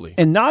 Absolutely.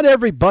 And not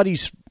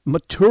everybody's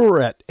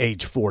mature at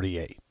age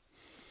 48.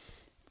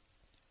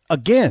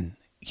 Again,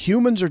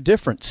 humans are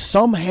different.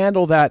 Some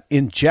handle that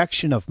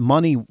injection of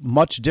money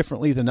much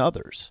differently than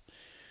others.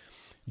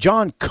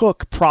 John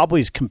Cook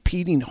probably is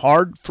competing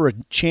hard for a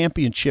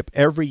championship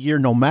every year,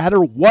 no matter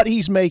what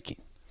he's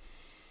making.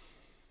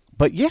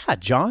 But yeah,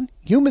 John,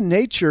 human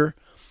nature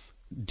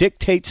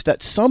dictates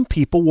that some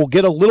people will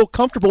get a little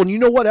comfortable. And you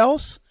know what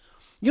else?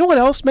 You know what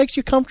else makes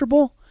you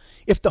comfortable?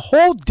 If the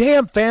whole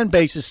damn fan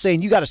base is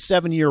saying you got a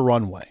 7-year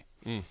runway.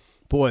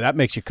 Boy, that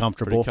makes you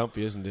comfortable. Pretty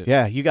comfy, isn't it?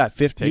 Yeah, you got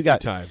 50. Take your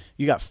time.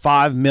 You got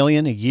 $5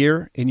 million a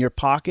year in your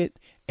pocket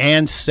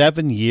and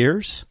 7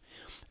 years.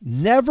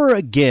 Never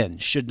again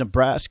should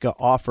Nebraska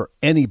offer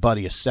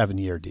anybody a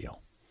 7-year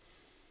deal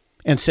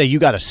and say you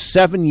got a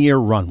 7-year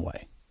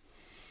runway.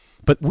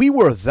 But we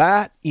were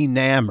that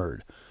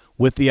enamored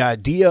with the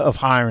idea of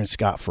hiring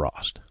Scott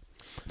Frost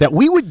that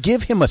we would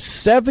give him a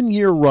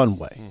 7-year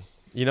runway.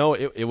 You know,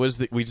 it was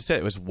we just said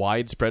it was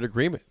widespread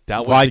agreement. That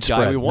was Widespread.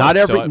 the guy we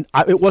wanted. Not every.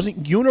 It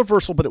wasn't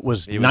universal, but it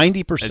was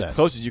 90%. As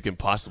close as you can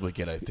possibly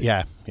get, I think.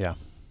 Yeah.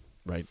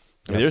 Right.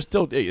 I mean, there's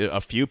still a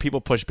few people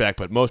pushed back,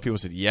 but most people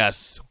said,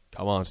 yes,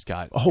 come on,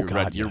 Scott.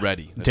 You're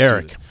ready. Let's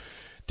Derek. do this.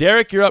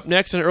 Derek, you're up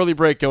next in an early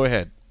break. Go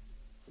ahead.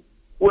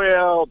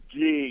 Well,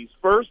 geez.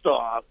 First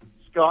off,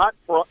 Scott,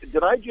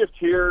 did I just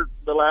hear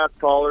the last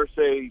caller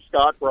say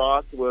Scott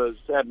Frost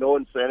had no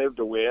incentive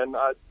to win?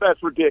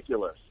 That's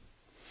ridiculous.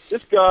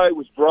 This guy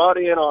was brought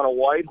in on a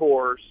white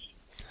horse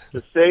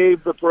to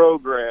save the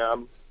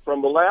program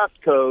from the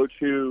last coach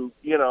who,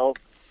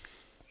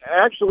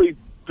 actually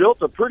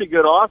built a pretty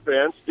good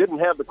offense, didn't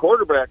have the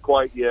quarterback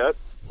quite yet.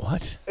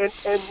 What?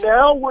 And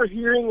now we're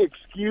hearing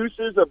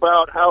excuses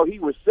about how he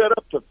was set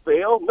up to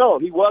fail. No,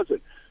 he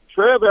wasn't.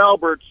 Trev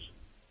Alberts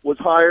was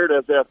hired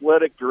as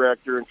athletic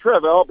director, and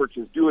Trev Alberts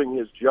is doing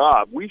his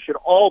job. We should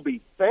all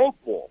be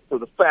thankful for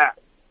the fact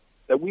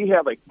that we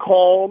have a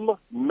calm,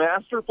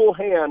 masterful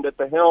hand at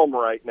the helm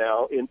right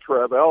now in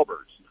Trev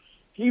Alberts.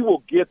 He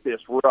will get this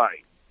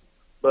right.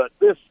 But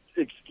this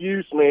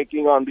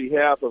excuse-making on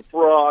behalf of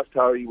Frost,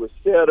 how he was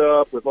set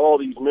up with all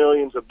these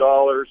millions of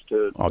dollars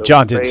to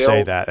John fail, didn't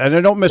say that. And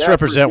I don't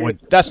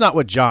misrepresent that's not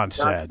what John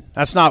said.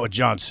 That's not what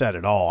John said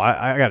at all.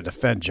 I got to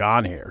defend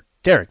John here.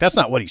 Derek, that's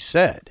not what he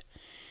said.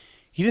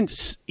 He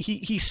didn't.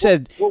 He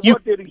said. Well,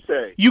 what did he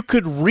say? You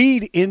could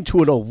read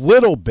into it a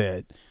little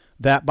bit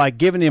that by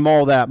giving him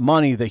all that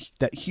money,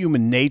 that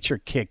human nature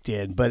kicked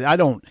in. But I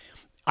don't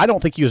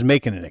think he was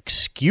making an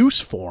excuse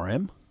for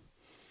him.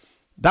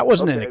 That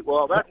wasn't okay,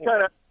 well,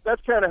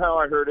 that's kind of how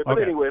I heard it. But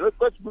okay. Anyway,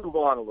 let's move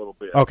on a little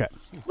bit. Okay.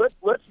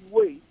 Let's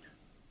wait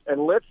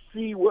and let's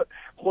see what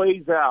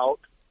plays out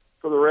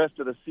for the rest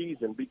of the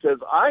season, because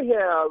I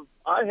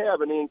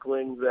have an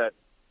inkling that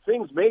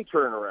things may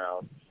turn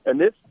around and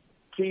this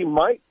team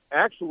might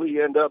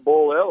actually end up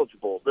bowl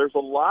eligible. There's a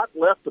lot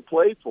left to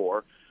play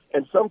for.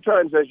 And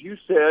sometimes, as you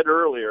said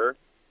earlier,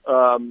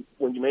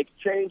 when you make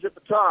a change at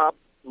the top,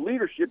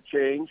 leadership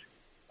change,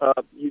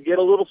 you get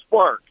a little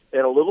spark.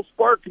 And a little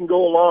spark can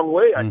go a long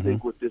way, I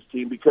think, with this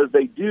team, because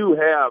they do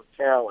have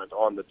talent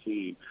on the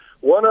team.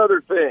 One other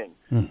thing,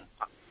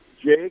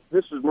 Jake,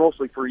 this is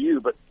mostly for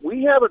you, but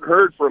we haven't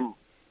heard from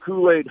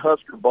Kool-Aid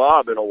Husker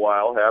Bob in a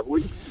while, have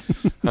we?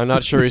 I'm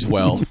not sure he's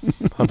well.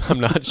 I'm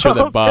not sure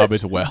that Bob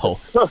is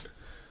well.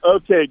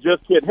 Okay,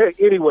 just kidding. Hey,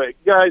 anyway,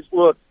 guys,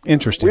 look.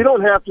 Interesting. We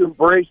don't have to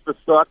embrace the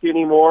suck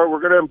anymore. We're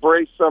going to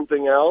embrace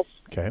something else.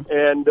 Okay.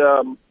 And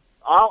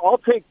I'll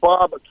take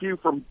Bob a cue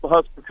from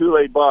Husker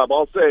Kool-Aid Bob.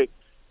 I'll say,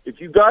 if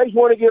you guys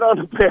want to get on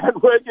the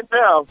bandwagon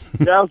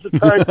now's the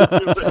time to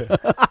do it.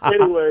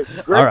 Anyway,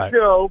 great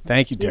show.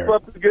 Thank you, Derek. Keep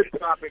up the good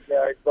topic,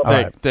 guys.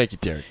 Bye-bye. Thank you,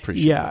 Derek.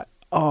 Appreciate it.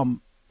 Yeah.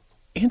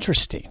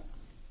 Interesting.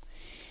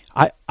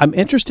 I'm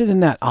interested in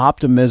that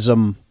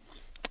optimism.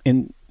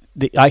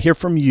 I hear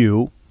from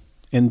you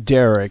and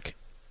Derek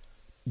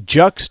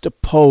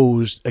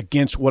juxtaposed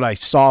against what I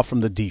saw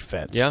from the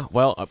defense. Yeah,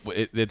 well,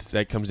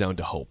 that comes down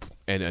to hope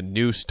and a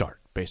new start,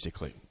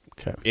 basically.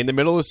 Okay. In the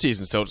middle of the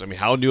season, so I mean,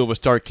 how new of a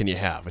start can you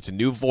have? It's a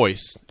new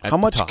voice. How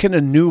much can a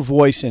new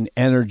voice and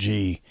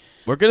energy?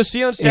 We're going to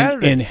see on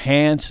Saturday.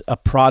 Enhance a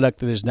product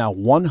that is now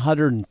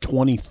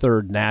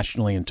 123rd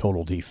nationally in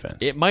total defense.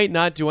 It might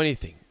not do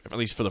anything, at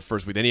least for the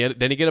first week. Then you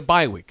get a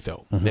bye week,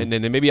 though. Then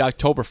maybe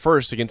October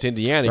 1st against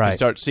Indiana, you can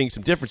start seeing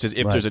some differences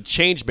if there's a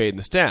change made in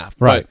the staff.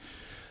 Right. But,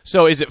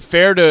 so is it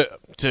fair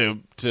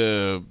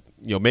to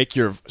make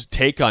your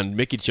take on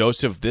Mickey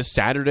Joseph this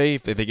Saturday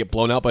if they get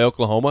blown out by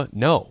Oklahoma?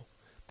 No.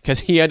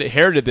 Because he had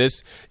inherited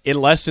this in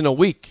less than a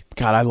week.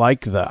 God, I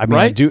like that. I mean,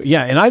 right? I do.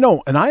 Yeah, and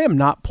I am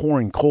not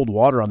pouring cold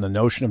water on the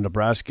notion of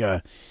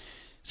Nebraska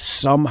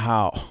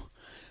somehow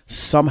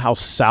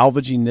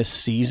salvaging this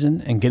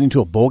season and getting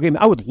to a bowl game.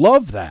 I would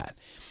love that.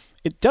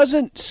 It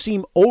doesn't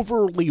seem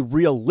overly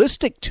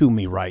realistic to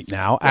me right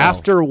now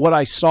after what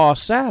I saw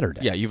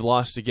Saturday. Yeah, you've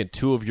lost again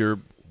two of your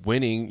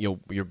winning, your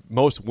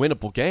most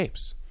winnable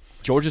games.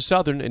 Georgia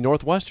Southern and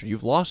Northwestern,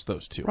 you've lost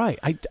those two. Right.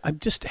 I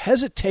just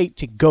hesitate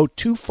to go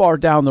too far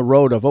down the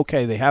road of,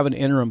 okay, they have an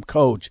interim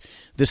coach.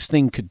 This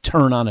thing could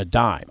turn on a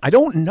dime. I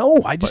don't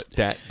know. I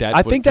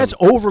think that's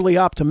overly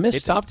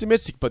optimistic. It's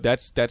optimistic, but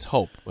that's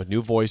hope. A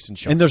new voice in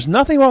charge. And there's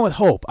nothing wrong with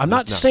hope. I'm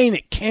not saying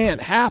it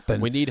can't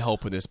happen. We need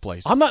hope in this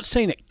place. I'm not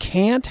saying it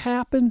can't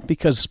happen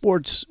because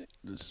sports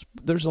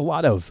there's a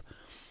lot of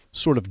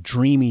sort of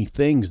dreamy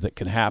things that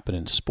can happen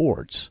in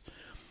sports,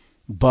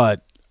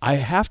 but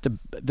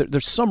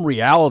there's some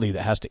reality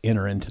that has to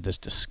enter into this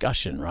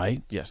discussion,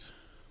 right? Yes.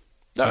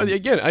 Now,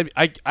 again,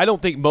 I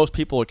don't think most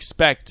people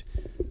expect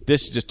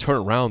this to just turn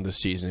around this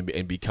season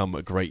and become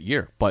a great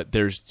year. But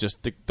there's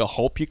just the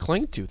hope you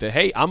cling to that,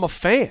 hey, I'm a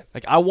fan.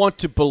 Like, I want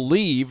to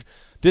believe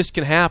this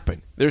can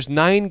happen. There's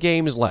 9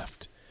 games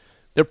left.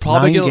 They're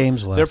probably going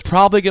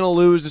to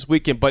lose this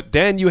weekend. But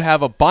then you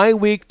have a bye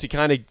week to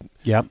kind of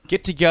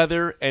get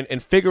together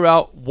and figure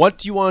out what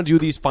do you want to do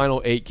these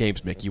final 8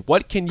 games, Mickey.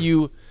 What can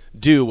you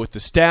do with the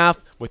staff,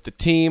 with the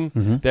team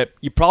that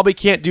you probably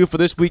can't do for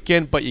this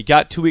weekend, but you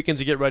got 2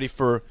 weekends to get ready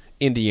for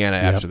Indiana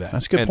after that.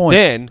 That's a good point.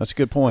 Then that's a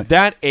good point.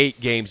 That 8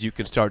 games you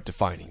can start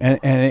defining.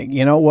 And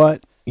you know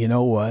what,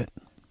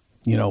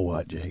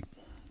 Jake?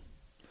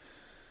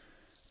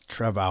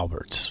 Trev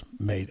Alberts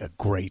made a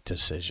great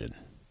decision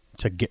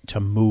to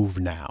move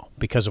now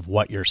because of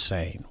what you're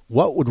saying.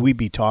 What would we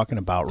be talking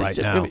about right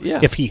now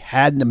if he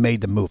hadn't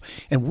made the move?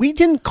 And we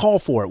didn't call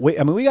for it.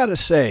 We got to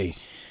say,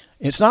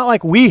 it's not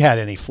like we had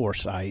any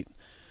foresight.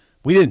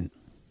 We didn't.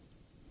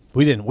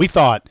 We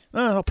thought,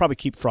 I'll probably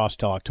keep Frost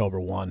till October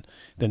 1.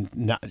 Then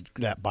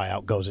that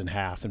buyout goes in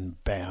half,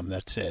 and bam,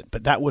 that's it.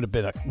 But that would have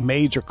been a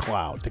major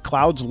cloud. The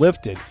cloud's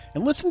lifted.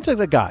 And listen to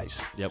the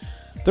guys. Yep.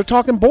 They're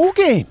talking bowl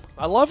game.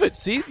 I love it.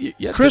 See,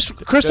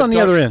 Chris on the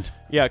other end.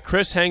 Yeah,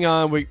 Chris, hang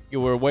on.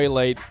 We're way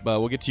late, but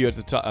we'll get to you at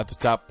the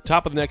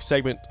top of the next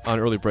segment on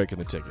Early Break in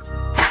the Ticket.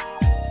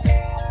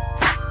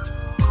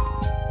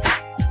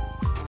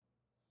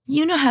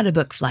 You know how to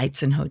book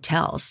flights and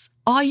hotels.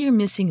 All you're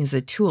missing is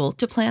a tool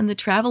to plan the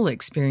travel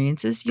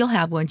experiences you'll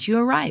have once you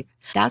arrive.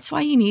 That's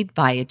why you need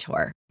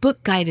Viator.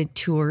 Book guided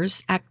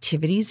tours,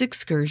 activities,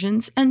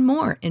 excursions, and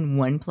more in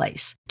one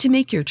place to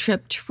make your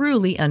trip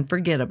truly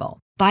unforgettable.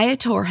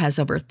 Viator has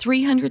over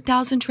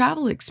 300,000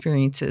 travel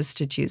experiences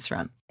to choose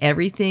from.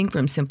 Everything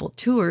from simple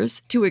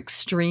tours to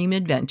extreme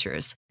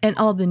adventures and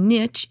all the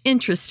niche,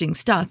 interesting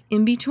stuff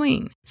in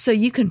between. So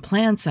you can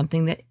plan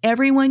something that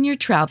everyone you're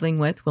traveling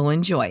with will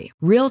enjoy.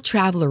 Real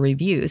traveler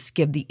reviews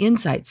give the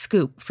inside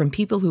scoop from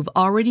people who've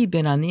already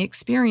been on the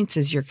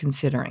experiences you're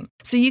considering.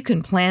 So you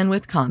can plan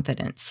with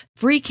confidence.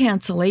 Free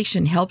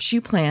cancellation helps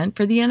you plan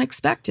for the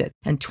unexpected.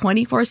 And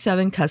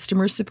 24/7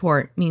 customer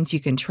support means you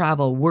can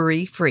travel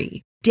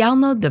worry-free.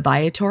 Download the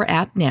Viator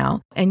app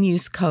now and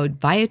use code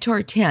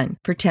Viator10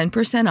 for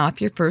 10%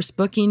 off your first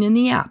booking in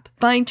the app.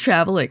 Find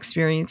travel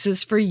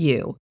experiences for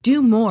you.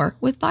 Do more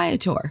with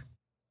Viator.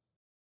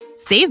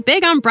 Save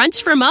big on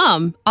brunch for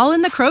mom, all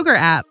in the Kroger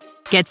app.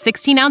 Get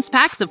 16-ounce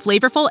packs of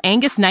flavorful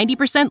Angus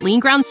 90% lean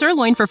ground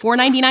sirloin for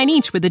 $4.99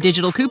 each with a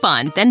digital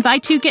coupon. Then buy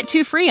 2, get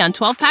 2 free on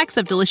 12 packs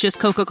of delicious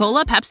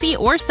Coca-Cola, Pepsi,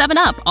 or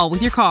 7-Up, all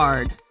with your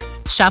card.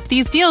 Shop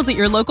these deals at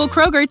your local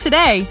Kroger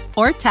today,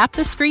 or tap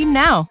the screen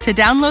now to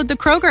download the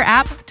Kroger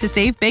app to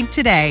save big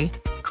today.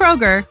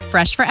 Kroger,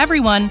 fresh for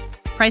everyone.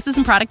 Prices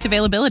and product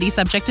availability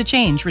subject to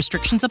change.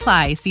 Restrictions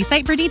apply. See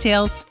site for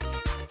details.